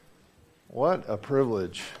What a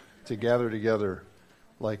privilege to gather together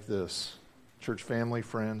like this. Church family,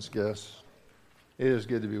 friends, guests. It is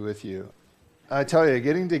good to be with you. I tell you,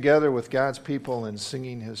 getting together with God's people and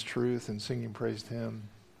singing His truth and singing praise to Him,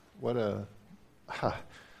 what a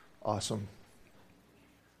awesome.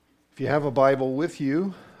 If you have a Bible with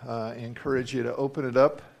you, I encourage you to open it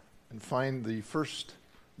up and find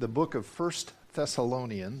the book of 1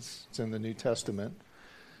 Thessalonians. It's in the New Testament.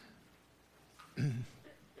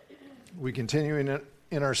 We continue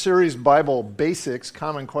in our series, Bible Basics,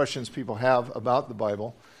 common questions people have about the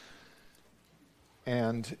Bible.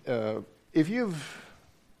 And if you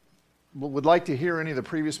would like to hear any of the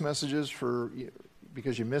previous messages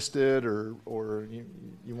because you missed it or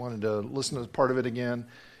you wanted to listen to part of it again,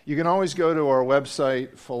 you can always go to our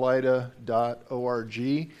website, philida.org,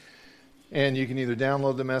 and you can either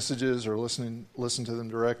download the messages or listen to them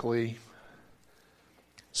directly.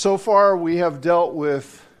 So far, we have dealt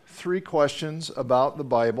with 3 questions about the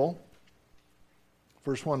Bible.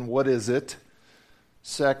 First one, what is it?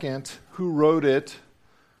 Second, who wrote it?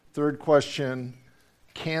 Third question,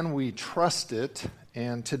 can we trust it?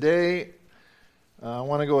 And today, I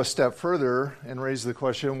want to go a step further and raise the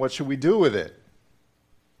question, what should we do with it?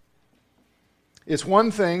 It's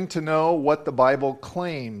one thing to know what the Bible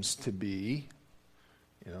claims to be.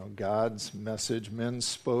 You know, God's message, men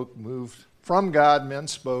spoke, moved from God, men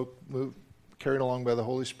spoke, moved, carried along by the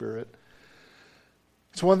Holy Spirit.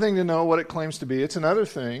 It's one thing to know what it claims to be. It's another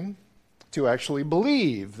thing to actually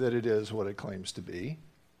believe that it is what it claims to be.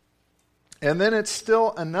 And then it's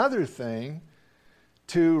still another thing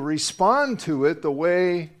to respond to it the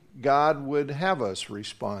way God would have us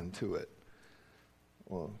respond to it.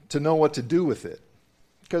 Well, to know what to do with it.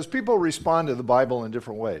 Because people respond to the Bible in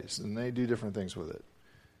different ways, and they do different things with it.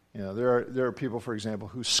 You know, there are people, for example,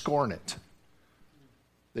 who scorn it.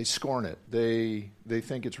 They scorn it. They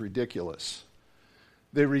think it's ridiculous.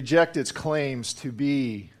 They reject its claims to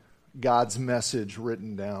be God's message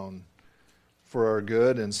written down for our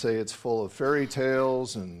good and say it's full of fairy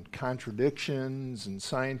tales and contradictions and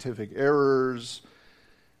scientific errors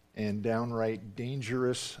and downright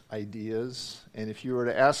dangerous ideas. And if you were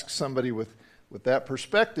to ask somebody with that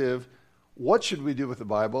perspective, what should we do with the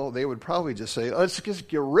Bible? They would probably just say, let's just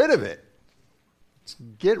get rid of it. Let's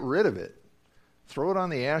get rid of it. Throw it on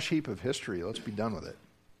the ash heap of history. Let's be done with it.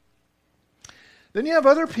 Then you have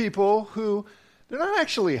other people who, they're not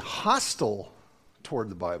actually hostile toward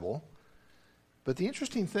the Bible, but the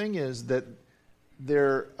interesting thing is that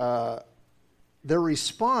their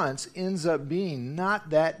response ends up being not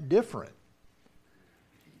that different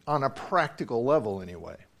on a practical level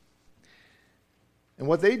anyway. And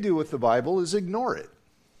what they do with the Bible is ignore it.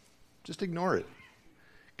 Just ignore it.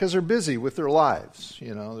 Because they're busy with their lives.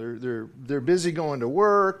 You know, they're busy going to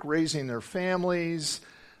work, raising their families,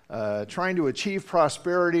 trying to achieve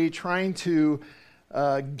prosperity, trying to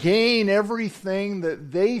gain everything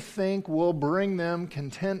that they think will bring them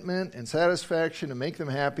contentment and satisfaction and make them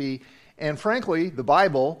happy. And frankly, the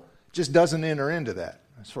Bible just doesn't enter into that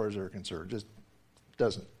as far as they're concerned. Just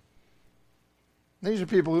doesn't. These are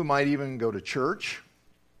people who might even go to church,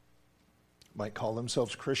 might call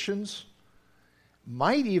themselves Christians,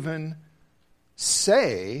 might even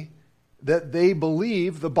say that they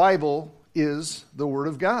believe the Bible is the Word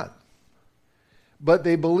of God. But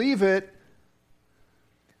they believe it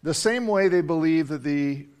the same way they believe that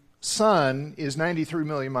the sun is 93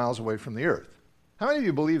 million miles away from the earth. How many of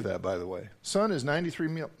you believe that, by the way? Sun is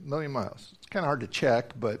 93 million miles. It's kind of hard to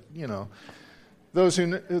check, but, you know, those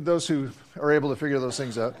who are able to figure those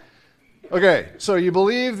things out. Okay, so you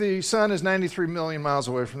believe the sun is 93 million miles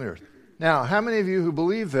away from the earth. Now, how many of you who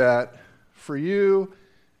believe that, for you,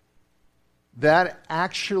 that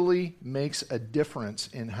actually makes a difference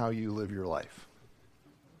in how you live your life?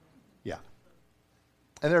 Yeah.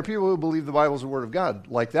 And there are people who believe the Bible is the Word of God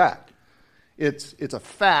like that. It's a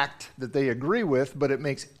fact that they agree with, but it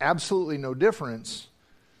makes absolutely no difference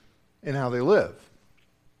in how they live.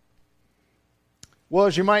 Well,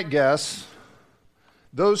 as you might guess,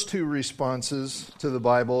 those 2 responses to the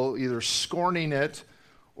Bible, either scorning it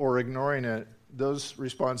or ignoring it, those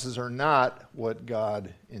responses are not what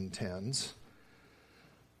God intends.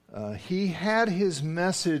 He had His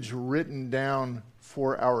message written down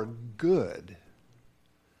for our good.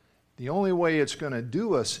 The only way it's going to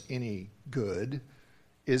do us any good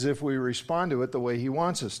is if we respond to it the way He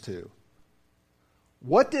wants us to.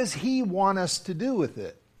 What does He want us to do with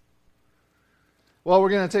it? Well, we're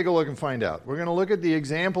going to take a look and find out. We're going to look at the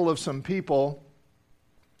example of some people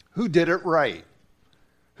who did it right,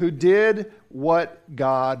 who did what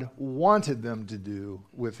God wanted them to do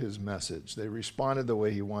with His message. They responded the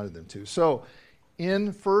way He wanted them to. So,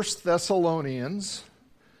 in 1 Thessalonians.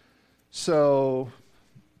 So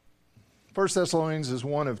 1 Thessalonians is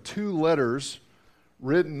one of two letters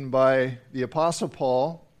written by the Apostle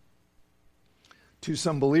Paul to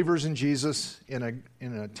some believers in Jesus in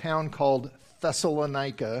a town called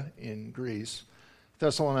Thessalonica in Greece.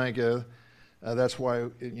 Thessalonica, that's why,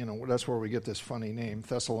 that's where we get this funny name,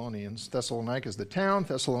 Thessalonians. Thessalonica is the town,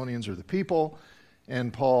 Thessalonians are the people,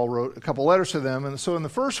 and Paul wrote a couple letters to them. And so in the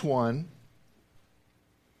first one,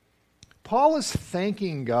 Paul is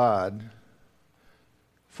thanking God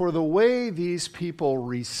for the way these people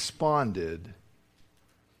responded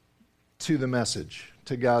to the message,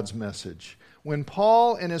 to God's message. When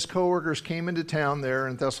Paul and his co-workers came into town there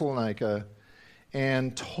in Thessalonica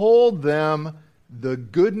and told them the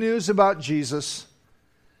good news about Jesus,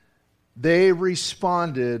 they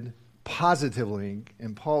responded positively,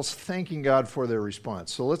 and Paul's thanking God for their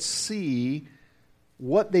response. So let's see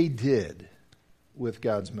what they did with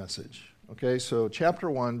God's message. Okay, so chapter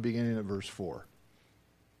 1, beginning at verse 4.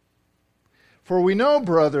 For we know,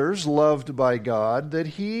 brothers, loved by God, that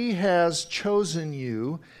He has chosen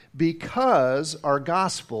you because our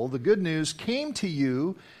gospel, the good news, came to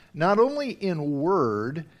you not only in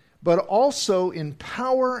word, but also in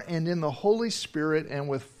power and in the Holy Spirit and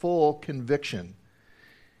with full conviction.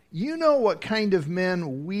 You know what kind of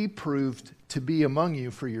men we proved to be among you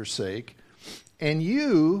for your sake, and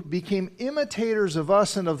you became imitators of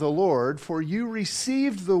us and of the Lord, for you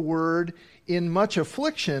received the word in much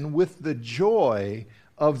affliction with the joy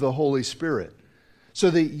of the Holy Spirit, so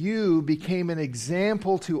that you became an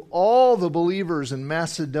example to all the believers in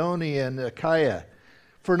Macedonia and Achaia.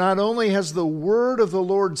 For not only has the word of the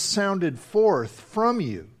Lord sounded forth from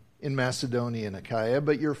you in Macedonia and Achaia,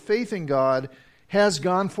 but your faith in God has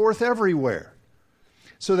gone forth everywhere,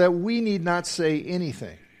 so that we need not say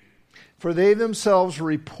anything. For they themselves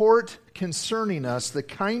report concerning us the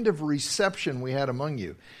kind of reception we had among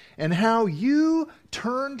you, and how you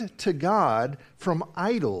turned to God from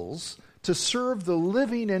idols to serve the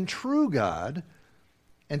living and true God,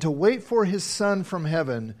 and to wait for His Son from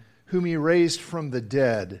heaven, whom He raised from the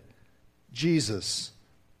dead, Jesus,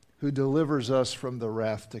 who delivers us from the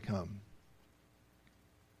wrath to come.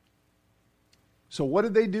 So what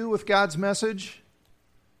did they do with God's message?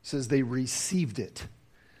 It says they received it.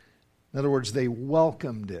 In other words, they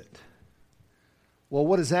welcomed it. Well,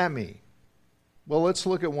 what does that mean? Well, let's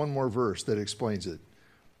look at one more verse that explains it.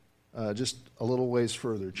 Just a little ways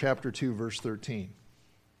further. Chapter 2, verse 13.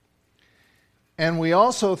 And we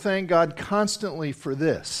also thank God constantly for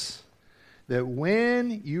this, that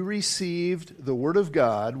when you received the word of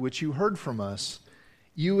God, which you heard from us,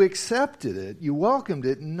 you accepted it, you welcomed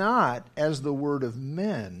it, not as the word of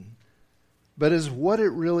men, but as what it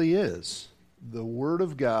really is, the word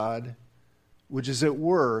of God, which is at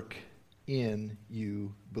work in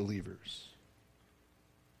you believers.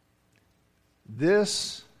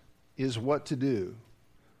 This is what to do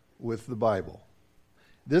with the Bible.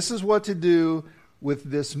 This is what to do with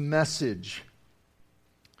this message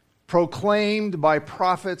proclaimed by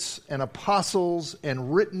prophets and apostles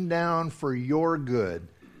and written down for your good.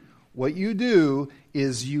 What you do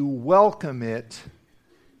is you welcome it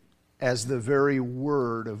as the very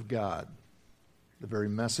word of God, the very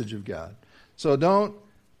message of God. So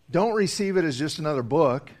don't receive it as just another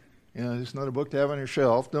book, just another book to have on your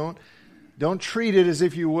shelf. Don't treat it as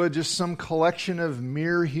if you would just some collection of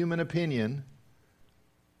mere human opinion,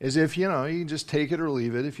 as if, you can just take it or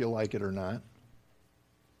leave it if you like it or not.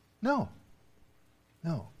 No.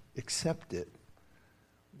 Accept it.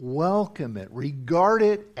 Welcome it. Regard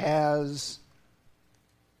it as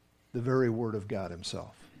the very Word of God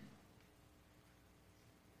Himself.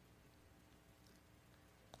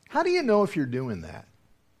 How do you know if you're doing that?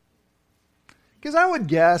 Because I would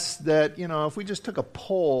guess that, if we just took a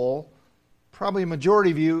poll, probably a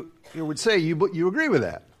majority of you would say you agree with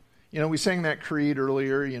that. We sang that creed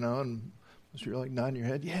earlier, and you're like nodding your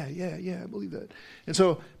head. Yeah, I believe that. And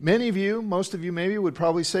so many of you, most of you maybe, would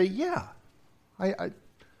probably say, yeah, I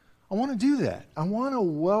want to do that. I want to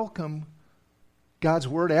welcome God's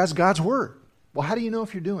Word as God's Word. Well, how do you know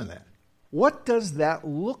if you're doing that? What does that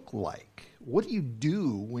look like? What do you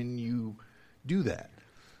do when you do that?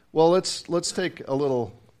 Well, let's take a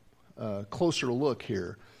little closer look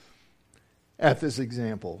here at this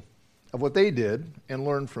example of what they did and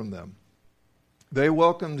learn from them. They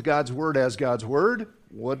welcomed God's Word as God's Word.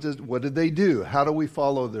 What did they do? How do we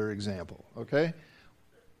follow their example? Okay?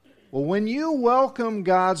 Well, when you welcome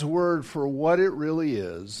God's Word for what it really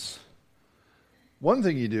is, one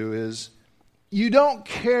thing you do is you don't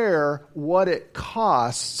care what it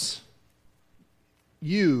costs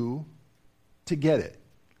you to get it.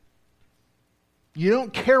 You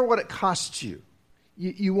don't care what it costs you.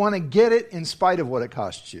 You want to get it in spite of what it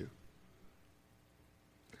costs you.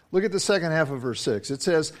 Look at the second half of verse 6. It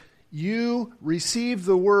says, you receive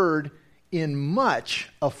the word in much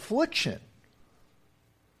affliction.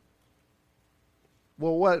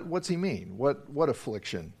 Well, what's he mean? What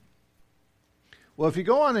affliction? Well, if you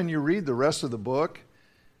go on and you read the rest of the book,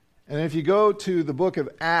 and if you go to the book of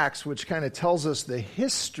Acts, which kind of tells us the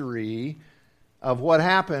history of what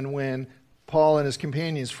happened when Paul and his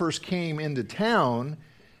companions first came into town,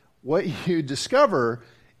 what you discover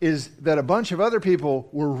is that a bunch of other people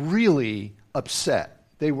were really upset.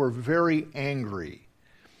 They were very angry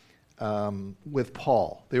with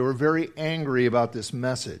Paul. They were very angry about this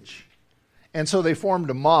message. And so they formed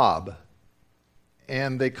a mob,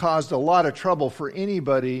 and they caused a lot of trouble for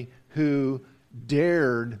anybody who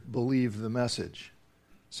dared believe the message.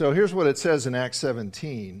 So here's what it says in Acts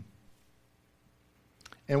 17.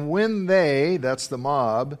 And when they, that's the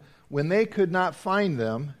mob, when they could not find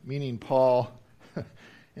them, meaning Paul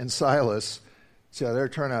and Silas, so they're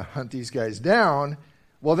trying to hunt these guys down,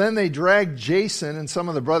 well, then they dragged Jason and some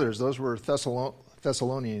of the brothers. Those were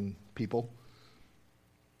Thessalonian people.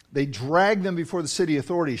 They dragged them before the city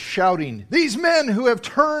authorities, shouting, "These men who have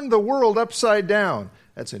turned the world upside down."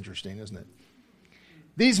 That's interesting, isn't it?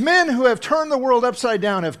 "These men who have turned the world upside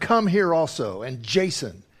down have come here also, and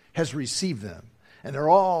Jason has received them. And they're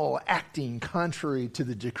all acting contrary to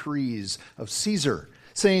the decrees of Caesar,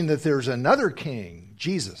 saying that there's another king,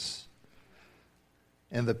 Jesus."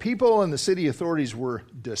 And the people and the city authorities were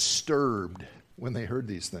disturbed when they heard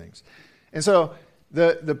these things. And so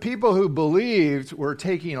the people who believed were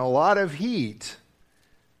taking a lot of heat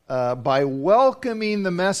by welcoming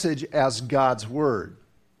the message as God's word.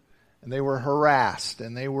 And they were harassed,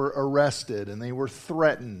 and they were arrested, and they were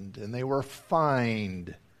threatened, and they were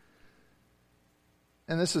fined.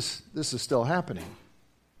 And this is still happening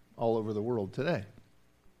all over the world today.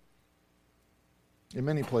 In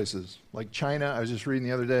many places, like China. I was just reading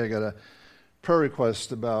the other day, I got a prayer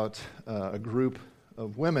request about a group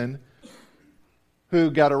of women who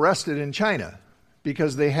got arrested in China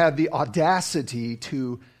because they had the audacity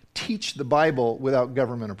to teach the Bible without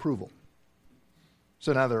government approval.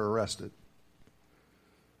 So now they're arrested.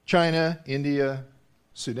 China, India,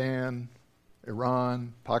 Sudan,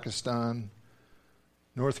 Iran, Pakistan,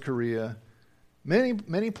 North Korea,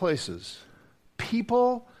 many places.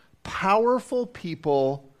 Powerful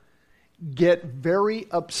people get very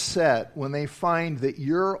upset when they find that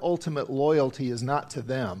your ultimate loyalty is not to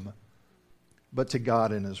them, but to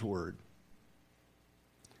God and His Word.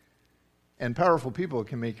 And powerful people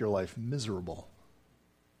can make your life miserable.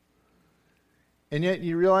 And yet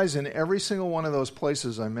you realize in every single one of those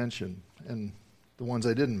places I mentioned, and the ones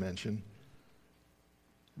I didn't mention,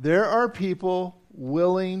 there are people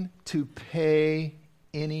willing to pay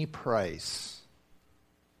any price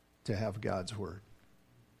to have God's Word.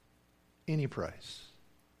 Any price.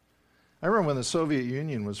 I remember when the Soviet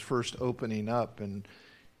Union was first opening up and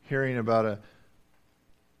hearing about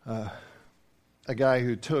a guy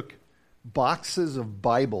who took boxes of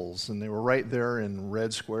Bibles, and they were right there in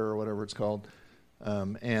Red Square or whatever it's called,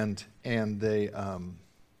 and they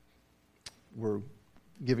were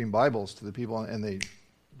giving Bibles to the people, and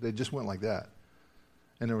they just went like that.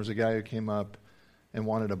 And there was a guy who came up and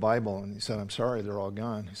wanted a Bible, and he said, "I'm sorry, they're all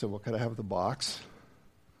gone." He said, "Well, could I have the box?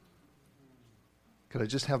 Could I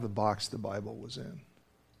just have the box the Bible was in?"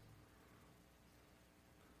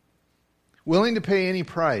 Willing to pay any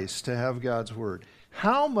price to have God's Word.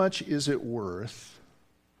 How much is it worth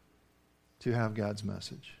to have God's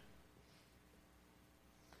message?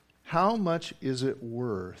 How much is it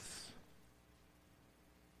worth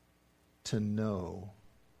to know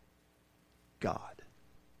God?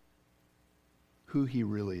 Who He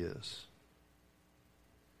really is.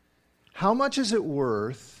 How much is it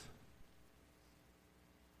worth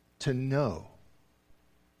to know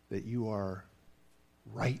that you are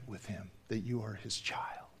right with Him, that you are His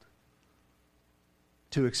child?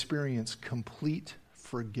 To experience complete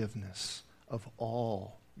forgiveness of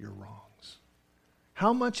all your wrongs.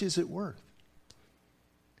 How much is it worth?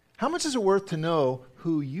 How much is it worth to know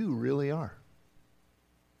who you really are?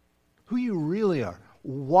 Who you really are.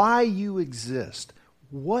 Why you exist,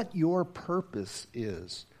 what your purpose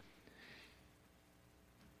is,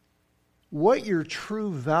 what your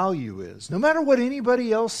true value is. No matter what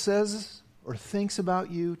anybody else says or thinks about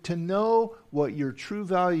you, to know what your true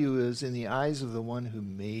value is in the eyes of the one who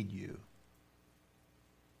made you.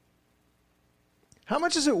 How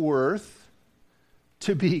much is it worth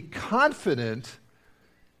to be confident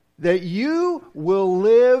that you will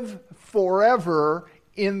live forever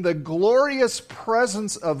in the glorious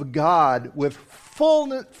presence of God with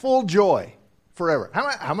full joy forever.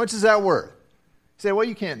 How much is that worth? You say, well,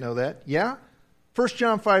 you can't know that. Yeah? 1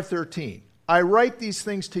 John 5:13. I write these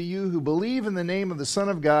things to you who believe in the name of the Son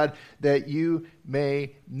of God, that you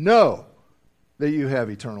may know that you have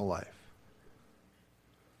eternal life.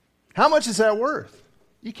 How much is that worth?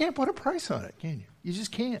 You can't put a price on it, can you? You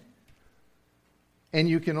just can't. And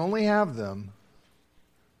you can only have them.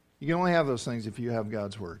 You can only have those things if you have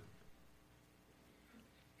God's Word.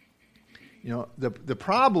 You know, the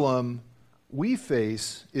problem we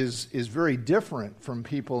face is very different from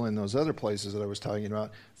people in those other places that I was talking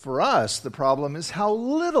about. For us, the problem is how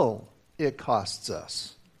little it costs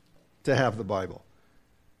us to have the Bible.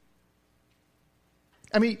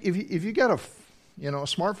 I mean, if you got a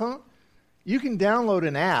smartphone, you can download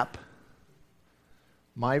an app,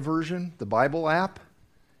 My Version, the Bible app,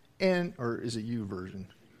 or is it you version?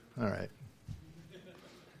 All right.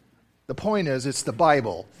 The point is, it's the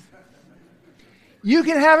Bible. You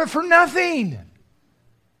can have it for nothing.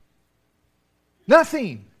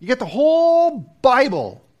 Nothing. You get the whole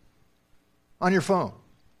Bible on your phone.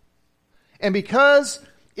 And because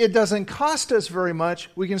it doesn't cost us very much,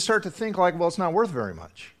 we can start to think like, well, it's not worth very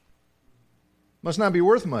much. Must not be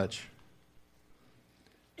worth much.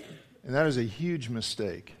 And that is a huge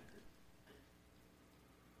mistake.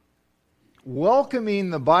 Welcoming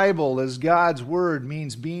the Bible as God's Word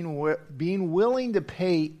means being willing to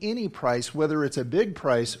pay any price, whether it's a big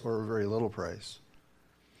price or a very little price.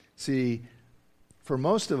 See, for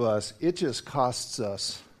most of us, it just costs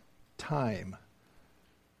us time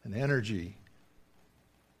and energy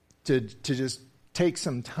to just take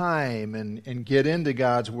some time and get into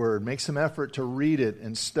God's Word, make some effort to read it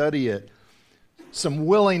and study it, some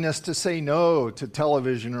willingness to say no to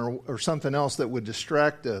television or something else that would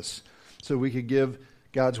distract us, so we could give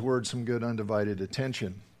God's Word some good undivided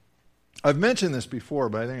attention. I've mentioned this before,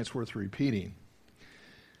 but I think it's worth repeating.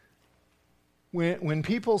 When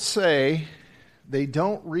people say they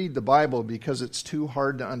don't read the Bible because it's too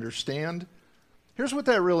hard to understand, here's what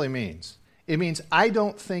that really means. It means I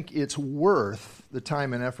don't think it's worth the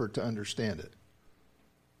time and effort to understand it.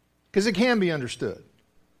 Because it can be understood.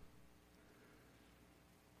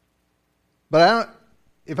 But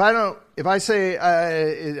if I say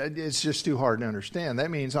it's just too hard to understand,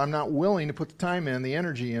 that means I'm not willing to put the time in, the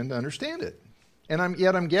energy in to understand it. And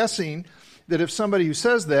I'm guessing that if somebody who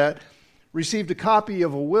says that received a copy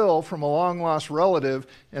of a will from a long-lost relative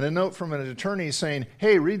and a note from an attorney saying,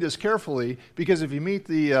 hey, read this carefully, because if you meet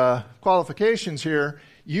the qualifications here,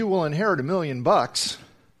 you will inherit $1 million.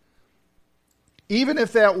 Even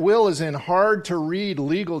if that will is in hard-to-read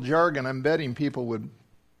legal jargon, I'm betting people would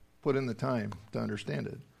put in the time to understand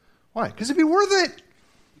it. Why? Because it'd be worth it.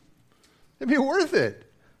 It'd be worth it. It'd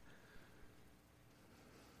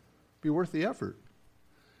be worth the effort.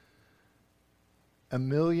 $1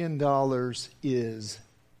 million is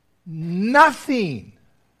nothing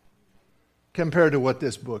compared to what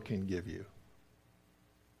this book can give you.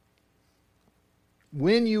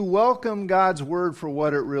 When you welcome God's Word for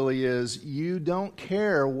what it really is, you don't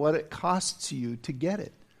care what it costs you to get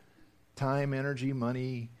it. Time, energy,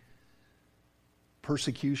 money,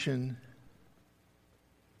 persecution.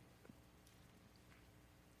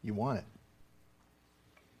 You want it.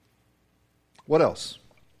 What else?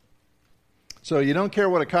 So you don't care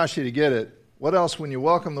what it costs you to get it. What else when you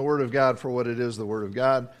welcome the Word of God for what it is, the Word of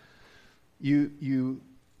God? You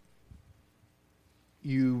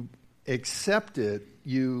accept it,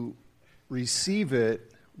 you receive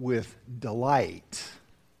it with delight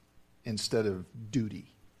instead of duty.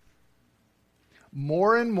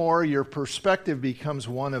 More and more your perspective becomes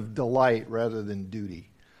one of delight rather than duty.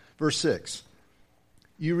 Verse 6.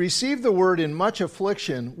 You receive the word in much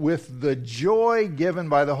affliction with the joy given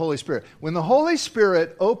by the Holy Spirit. When the Holy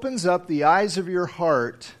Spirit opens up the eyes of your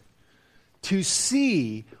heart to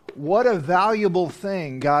see what a valuable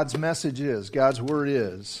thing God's message is, God's word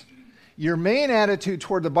is, your main attitude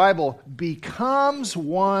toward the Bible becomes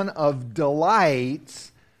one of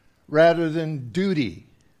delight rather than duty.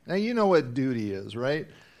 Now, you know what duty is, right?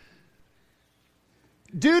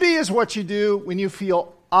 Duty is what you do when you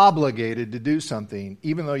feel obligated to do something,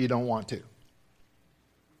 even though you don't want to.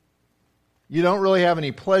 You don't really have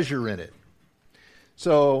any pleasure in it.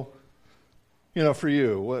 So, for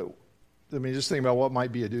you, just think about what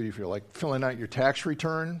might be a duty for you, like filling out your tax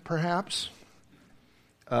return, perhaps,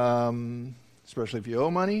 especially if you owe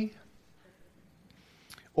money,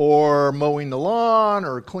 or mowing the lawn,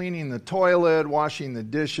 or cleaning the toilet, washing the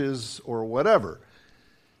dishes, or whatever.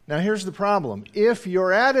 Now, here's the problem. If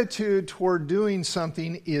your attitude toward doing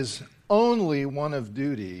something is only one of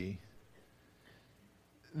duty,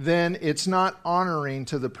 then it's not honoring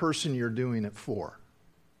to the person you're doing it for.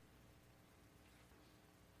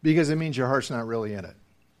 Because it means your heart's not really in it.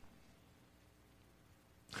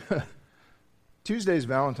 Tuesday's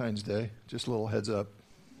Valentine's Day, just a little heads up.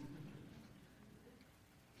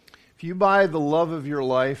 If you buy the love of your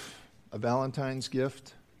life a Valentine's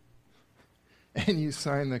gift and you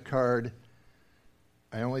sign the card,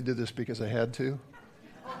 I only did this because I had to,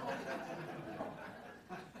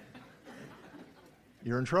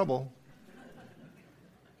 you're in trouble.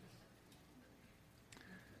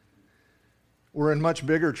 We're in much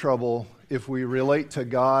bigger trouble if we relate to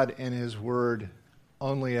God and His Word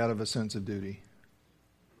only out of a sense of duty,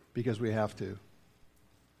 because we have to.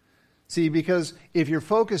 See, because if you're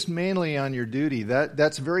focused mainly on your duty,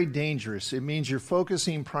 that's very dangerous. It means you're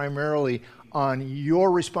focusing primarily on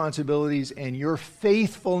your responsibilities and your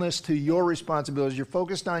faithfulness to your responsibilities. You're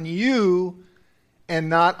focused on you and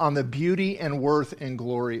not on the beauty and worth and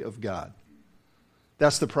glory of God.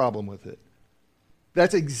 That's the problem with it.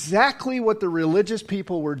 That's exactly what the religious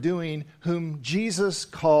people were doing, whom Jesus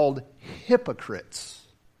called hypocrites.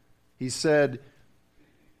 He said,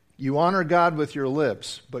 you honor God with your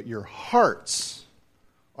lips, but your hearts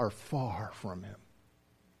are far from Him.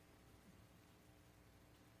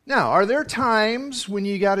 Now, are there times when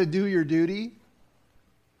you got to do your duty?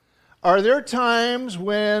 Are there times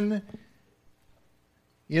when,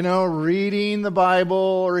 reading the Bible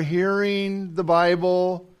or hearing the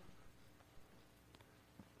Bible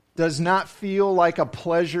does not feel like a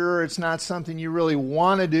pleasure? It's not something you really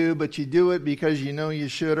want to do, but you do it because you know you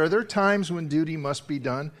should. Are there times when duty must be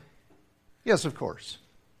done? Yes, of course.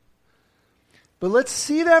 But let's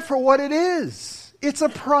see that for what it is. It's a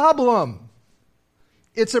problem.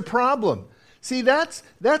 It's a problem. See, that's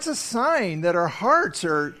a sign that our hearts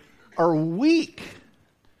are weak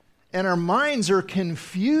and our minds are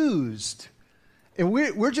confused. And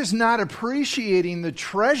we're just not appreciating the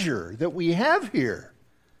treasure that we have here.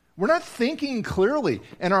 We're not thinking clearly,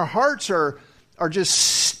 and our hearts are just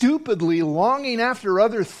stupidly longing after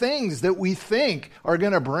other things that we think are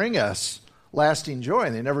going to bring us lasting joy,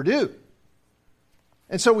 and they never do.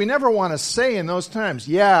 And so we never want to say in those times,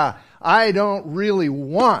 yeah, I don't really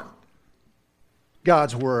want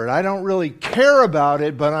God's Word. I don't really care about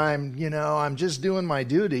it, but I'm just doing my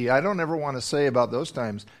duty. I don't ever want to say about those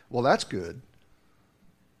times, well, that's good.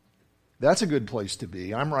 That's a good place to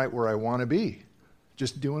be. I'm right where I want to be,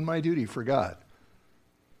 just doing my duty for God.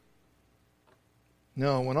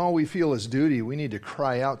 No, when all we feel is duty, we need to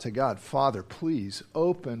cry out to God, Father, please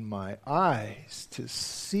open my eyes to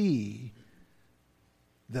see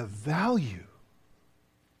the value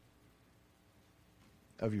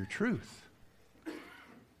of your truth.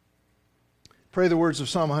 Pray the words of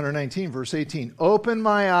Psalm 119, verse 18. Open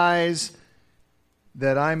my eyes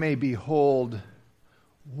that I may behold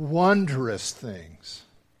wondrous things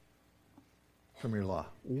from your law.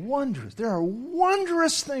 Wondrous. There are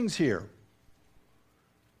wondrous things here.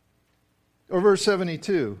 Or verse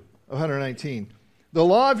 72 of 119. The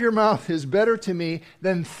law of your mouth is better to me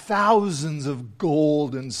than thousands of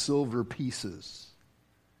gold and silver pieces.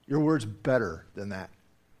 Your word's better than that.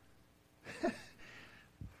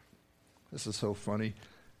 This is so funny.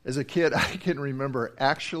 As a kid, I can remember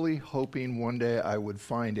actually hoping one day I would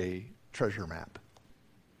find a treasure map.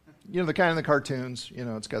 The kind in the cartoons,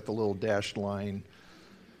 it's got the little dashed line,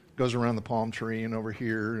 goes around the palm tree and over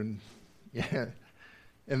here, and yeah.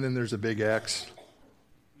 And then there's a big X,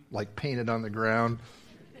 like painted on the ground.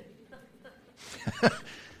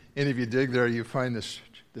 And if you dig there, you find this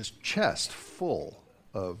chest full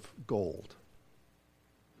of gold.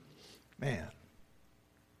 Man.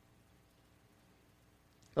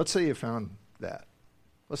 Let's say you found that.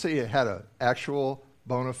 Let's say you had an actual,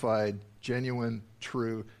 bona fide, genuine,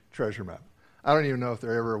 true treasure map. I don't even know if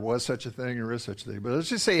there ever was such a thing or is such a thing, but let's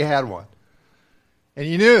just say you had one. And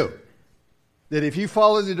you knew that if you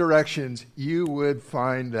followed the directions, you would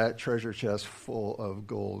find that treasure chest full of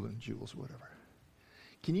gold and jewels, whatever.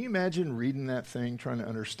 Can you imagine reading that thing, trying to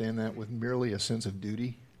understand that with merely a sense of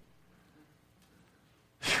duty?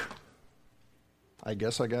 Whew. I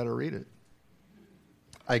guess I got to read it.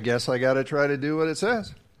 I guess I got to try to do what it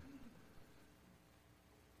says.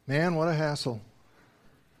 Man, what a hassle.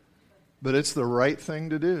 But it's the right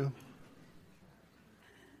thing to do.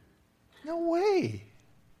 No way.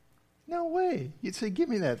 No way. You'd say, give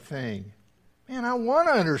me that thing. Man, I want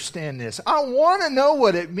to understand this. I want to know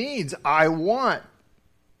what it means. I want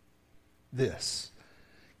this.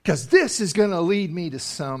 Because this is going to lead me to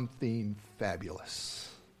something fabulous.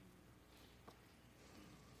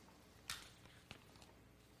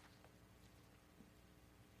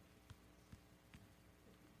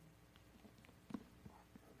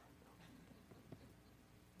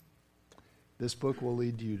 this book will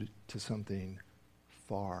lead you to something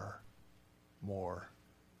far more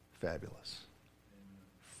fabulous,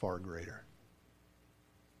 far greater.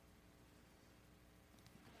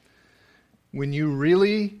 When you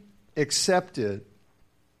really accept it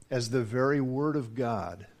as the very Word of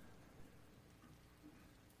God,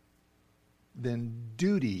 then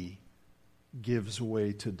duty gives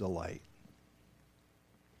way to delight.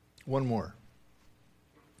 One more.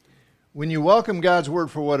 When you welcome God's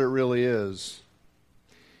Word for what it really is,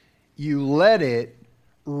 you let it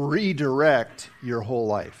redirect your whole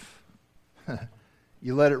life.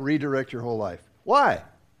 You let it redirect your whole life. Why?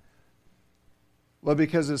 Well,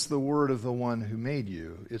 because it's the Word of the one who made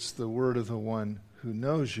you. It's the Word of the one who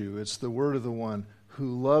knows you. It's the Word of the one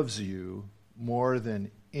who loves you more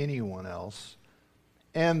than anyone else.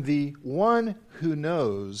 And the one who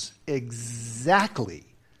knows exactly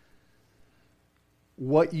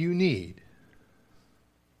what you need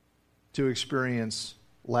to experience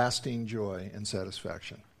lasting joy and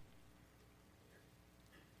satisfaction.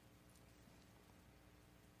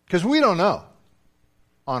 Because we don't know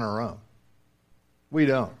on our own. We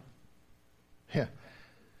don't. Yeah.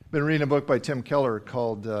 Been reading a book by Tim Keller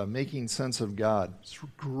called Making Sense of God. It's a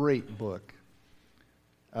great book,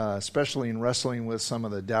 especially in wrestling with some of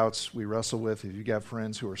the doubts we wrestle with. If you've got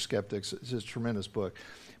friends who are skeptics, it's a tremendous book.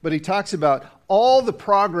 But he talks about all the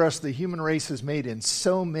progress the human race has made in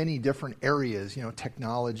so many different areas,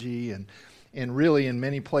 technology and really in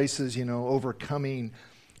many places, overcoming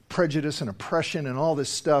prejudice and oppression and all this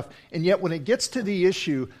stuff. And yet when it gets to the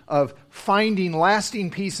issue of finding lasting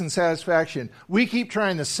peace and satisfaction, we keep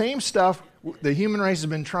trying the same stuff the human race has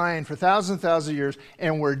been trying for thousands and thousands of years,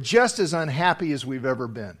 and we're just as unhappy as we've ever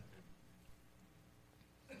been.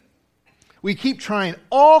 We keep trying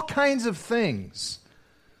all kinds of things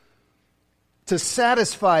to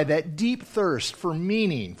satisfy that deep thirst for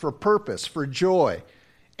meaning, for purpose, for joy.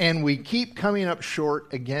 And we keep coming up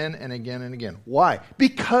short again and again and again. Why?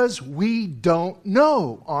 Because we don't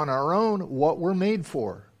know on our own what we're made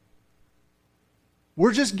for.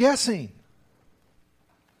 We're just guessing.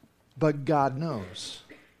 But God knows.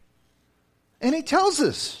 And He tells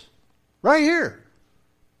us right here.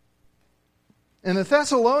 And the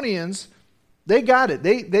Thessalonians, they got it.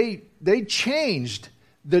 They changed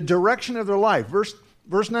the direction of their life.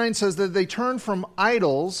 Verse 9 says that they turned from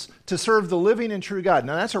idols to serve the living and true God.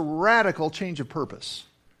 Now that's a radical change of purpose.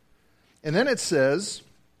 And then it says,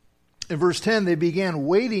 in verse 10, they began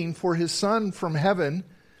waiting for His Son from heaven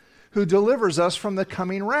who delivers us from the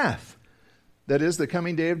coming wrath. That is, the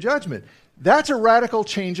coming day of judgment. That's a radical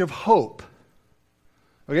change of hope.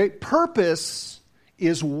 Okay? Purpose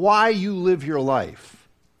is why you live your life.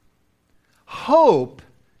 Hope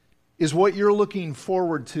is what you're looking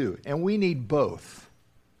forward to, and we need both.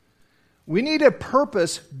 We need a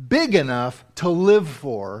purpose big enough to live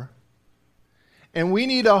for, and we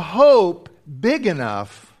need a hope big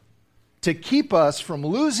enough to keep us from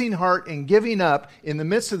losing heart and giving up in the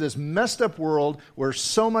midst of this messed up world where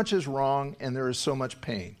so much is wrong and there is so much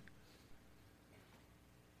pain.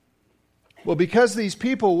 Well, because these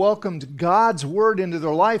people welcomed God's Word into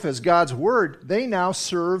their life as God's Word, they now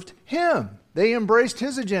served Him. They embraced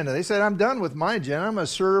His agenda. They said, I'm done with my agenda. I'm going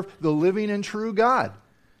to serve the living and true God.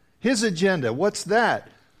 His agenda, what's that?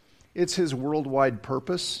 It's His worldwide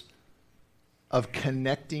purpose of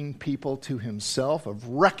connecting people to Himself, of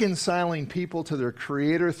reconciling people to their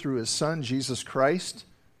Creator through His Son, Jesus Christ.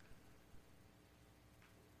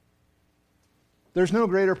 There's no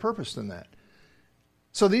greater purpose than that.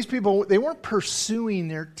 So these people, they weren't pursuing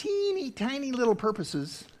their teeny tiny little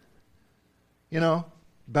purposes,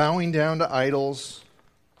 bowing down to idols.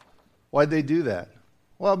 Why'd they do that?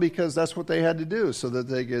 Well, because that's what they had to do so that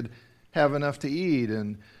they could have enough to eat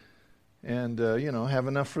and have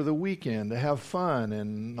enough for the weekend, to have fun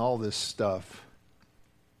and all this stuff.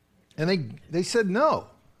 And they said, no,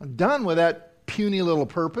 I'm done with that puny little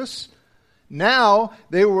purpose. Now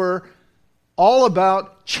they were all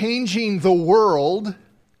about changing the world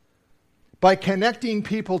by connecting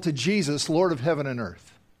people to Jesus, Lord of heaven and earth.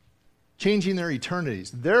 Changing their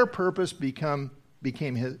eternities. Their purpose became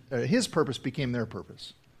his purpose became their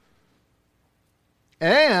purpose.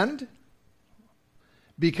 And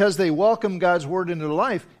because they welcomed God's Word into their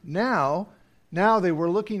life, now they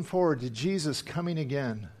were looking forward to Jesus coming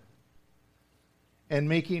again and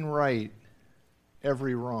making right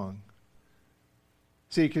every wrong.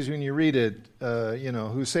 See, because when you read it,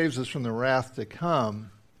 who saves us from the wrath to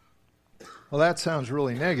come, well, that sounds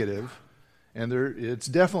really negative. And it's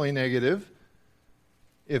definitely negative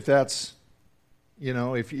if that's,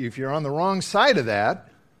 if you're on the wrong side of that,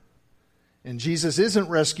 and Jesus isn't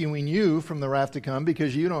rescuing you from the wrath to come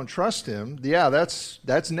because you don't trust him, yeah,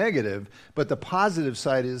 that's negative. But the positive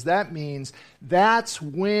side is that means that's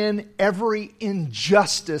when every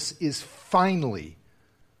injustice is finally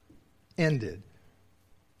ended.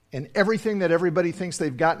 And everything that everybody thinks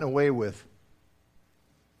they've gotten away with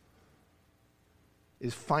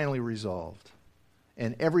is finally resolved.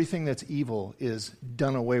 And everything that's evil is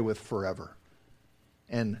done away with forever.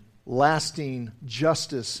 And lasting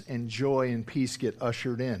justice and joy and peace get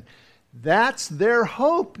ushered in. That's their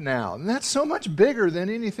hope now. And that's so much bigger than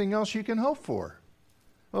anything else you can hope for.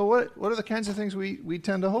 Well, what are the kinds of things we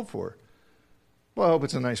tend to hope for? Well, I hope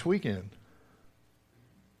it's a nice weekend.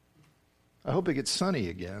 I hope it gets sunny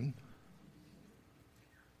again.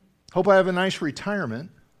 Hope I have a nice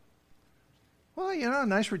retirement. Well, a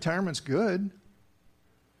nice retirement's good.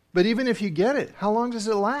 But even if you get it, how long does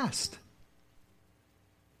it last?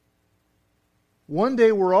 One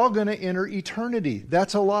day we're all going to enter eternity.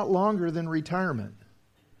 That's a lot longer than retirement.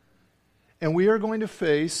 And we are going to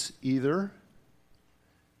face either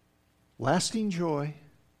lasting joy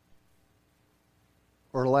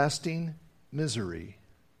or lasting misery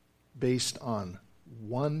based on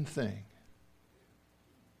one thing.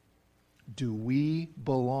 Do we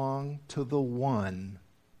belong to the one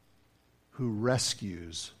who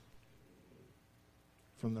rescues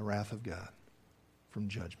from the wrath of God, from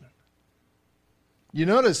judgment? You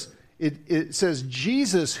notice it says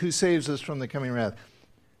Jesus who saves us from the coming wrath.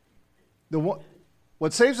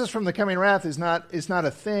 What saves us from the coming wrath is not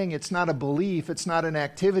a thing, it's not a belief, it's not an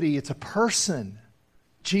activity, it's a person.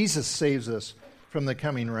 Jesus saves us from the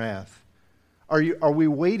coming wrath. Are we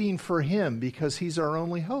waiting for him because he's our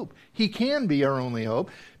only hope? He can be our only hope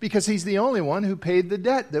because he's the only one who paid the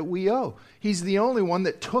debt that we owe. He's the only one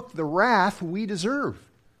that took the wrath we deserve.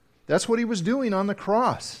 That's what he was doing on the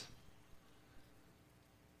cross.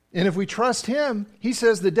 And if we trust him, he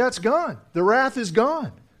says the debt's gone. The wrath is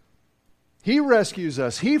gone. He rescues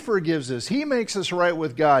us. He forgives us. He makes us right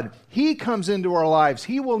with God. He comes into our lives.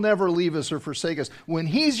 He will never leave us or forsake us. When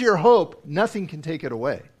he's your hope, nothing can take it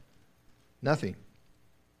away. Nothing.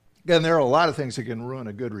 Again, there are a lot of things that can ruin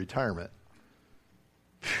a good retirement.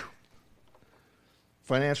 Phew.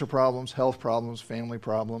 Financial problems, health problems, family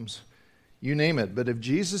problems, you name it. But if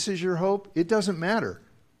Jesus is your hope, it doesn't matter.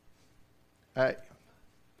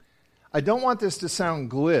 I don't want this to sound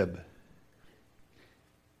glib,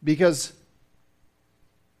 because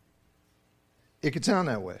it could sound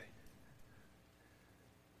that way.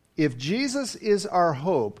 If Jesus is our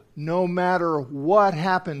hope, no matter what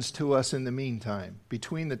happens to us in the meantime,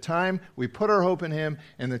 between the time we put our hope in him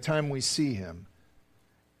and the time we see him,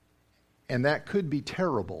 and that could be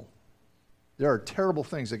terrible. There are terrible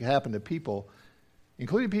things that can happen to people,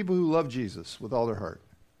 including people who love Jesus with all their heart.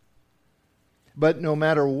 But no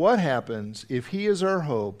matter what happens, if he is our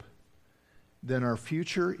hope, then our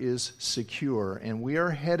future is secure, and we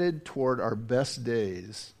are headed toward our best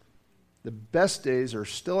days. The best days are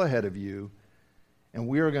still ahead of you, and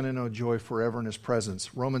we are going to know joy forever in his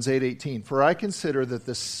presence. Romans 8:18, for I consider that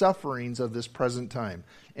the sufferings of this present time,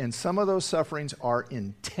 and some of those sufferings are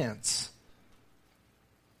intense,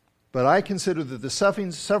 but I consider that the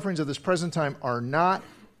sufferings of this present time are not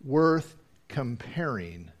worth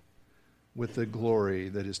comparing with the glory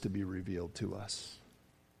that is to be revealed to us.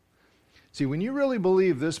 See, when you really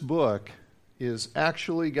believe this book is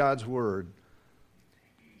actually God's word,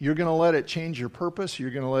 you're going to let it change your purpose.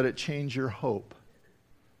 You're going to let it change your hope.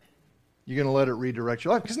 You're going to let it redirect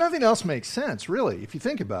your life. Because nothing else makes sense, really, if you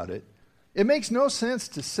think about it. It makes no sense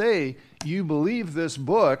to say you believe this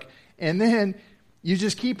book and then you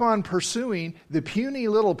just keep on pursuing the puny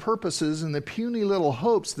little purposes and the puny little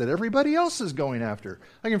hopes that everybody else is going after.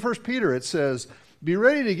 Like in 1 Peter, it says, be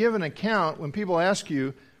ready to give an account when people ask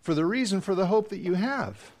you for the reason for the hope that you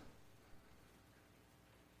have.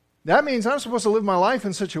 That means I'm supposed to live my life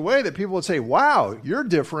in such a way that people would say, wow, you're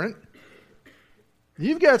different.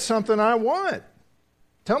 You've got something I want.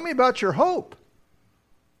 Tell me about your hope.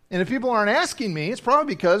 And if people aren't asking me, it's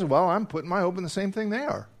probably because, well, I'm putting my hope in the same thing they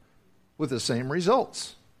are, with the same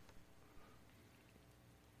results.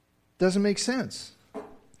 Doesn't make sense.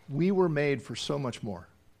 We were made for so much more.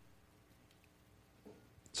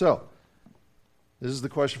 So, this is the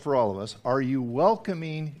question for all of us. Are you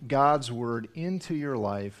welcoming God's word into your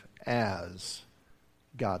life as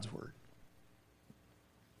God's word?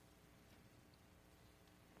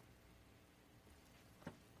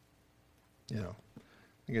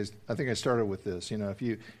 I think I started with this. If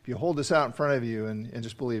you hold this out in front of you and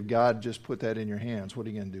just believe God just put that in your hands, what are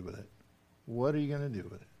you going to do with it? What are you going to do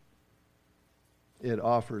with it? It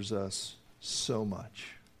offers us so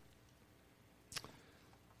much.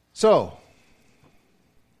 So,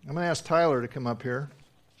 I'm going to ask Tyler to come up here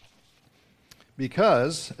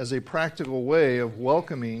because, as a practical way of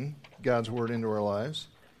welcoming God's Word into our lives,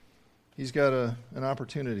 he's got an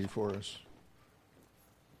opportunity for us.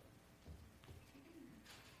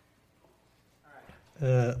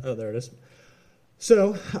 There it is.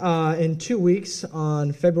 So, in 2 weeks,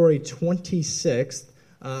 on February 26th,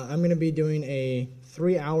 I'm going to be doing a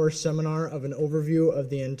 3-hour seminar of an overview of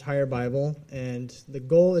the entire Bible, and the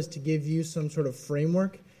goal is to give you some sort of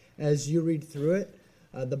framework as you read through it.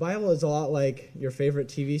 The Bible is a lot like your favorite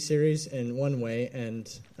TV series in one way, and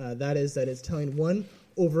that is that it's telling one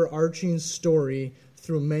overarching story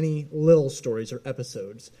through many little stories or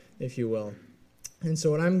episodes, if you will. And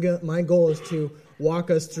so my goal is to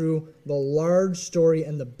walk us through the large story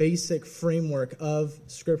and the basic framework of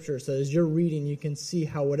Scripture. So as you're reading, you can see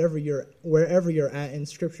how wherever you're at in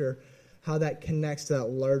Scripture, how that connects to that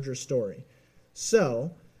larger story.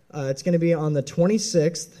 So it's going to be on the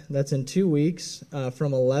 26th. That's in 2 weeks,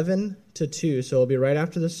 from 11 to 2. So it'll be right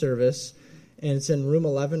after the service. And it's in room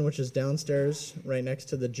 11, which is downstairs right next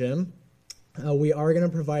to the gym. We are going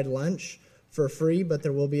to provide lunch for free, but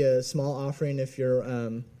there will be a small offering if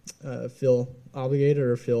you feel obligated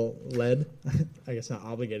or feel led. I guess not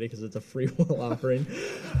obligated because it's a free will offering.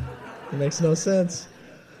 It makes no sense.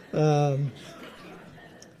 But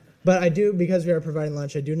I do, because we are providing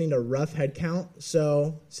lunch, I do need a rough head count.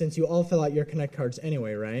 So since you all fill out your Connect cards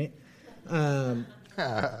anyway, right? Good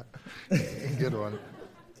one.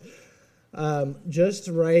 Just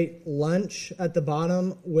write lunch at the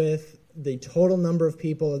bottom with the total number of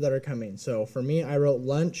people that are coming. So for me, I wrote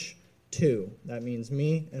lunch 2. That means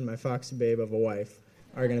me and my foxy babe of a wife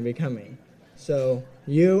are going to be coming. So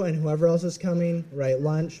you and whoever else is coming, write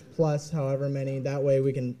lunch plus however many. That way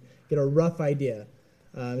we can get a rough idea.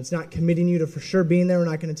 It's not committing you to for sure being there. We're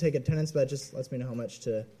not going to take attendance, but it just lets me know how much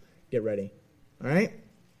to get ready. All right?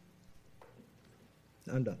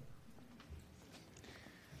 I'm done.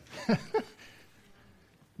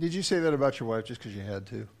 Did you say that about your wife just because you had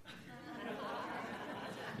to?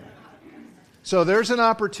 So there's an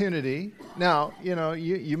opportunity. Now,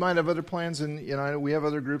 you might have other plans, and we have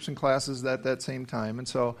other groups and classes at that same time. And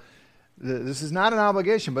so this is not an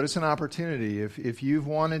obligation, but it's an opportunity. If you've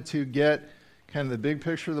wanted to get kind of the big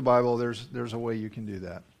picture of the Bible, there's a way you can do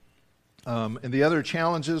that. And the other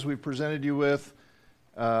challenges we've presented you with,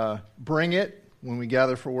 bring it when we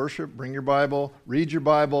gather for worship. Bring your Bible, read your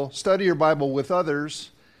Bible, study your Bible with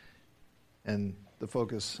others, and the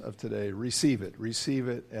focus of today, receive it. Receive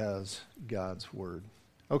it as God's Word.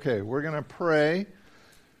 Okay, we're going to pray,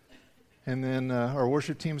 and then our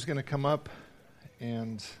worship team is going to come up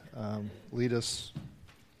and lead us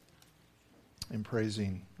in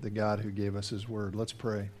praising the God who gave us His Word. Let's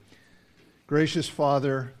pray. Gracious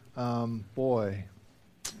Father, boy,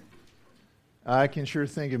 I can sure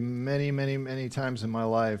think of many, many, many times in my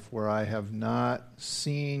life where I have not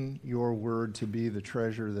seen your Word to be the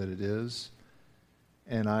treasure that it is.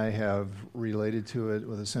 And I have related to it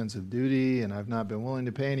with a sense of duty, and I've not been willing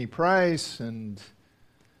to pay any price, and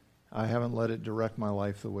I haven't let it direct my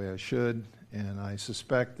life the way I should. And I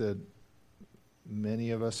suspect that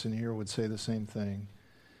many of us in here would say the same thing.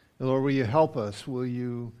 Lord, will you help us? Will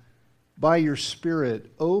you, by your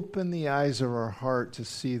Spirit, open the eyes of our heart to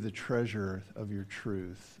see the treasure of your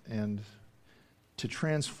truth and to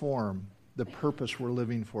transform the purpose we're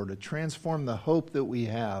living for, to transform the hope that we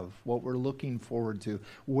have, what we're looking forward to,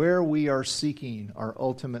 where we are seeking our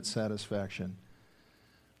ultimate satisfaction.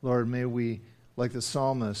 Lord, may we, like the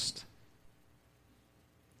psalmist,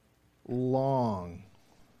 long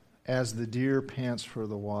as the deer pants for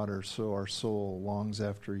the water, so our soul longs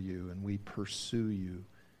after you, and we pursue you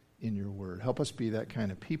in your word. Help us be that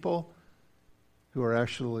kind of people who are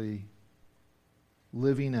actually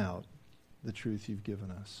living out the truth you've given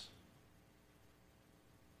us.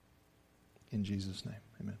 In Jesus' name,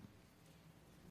 amen.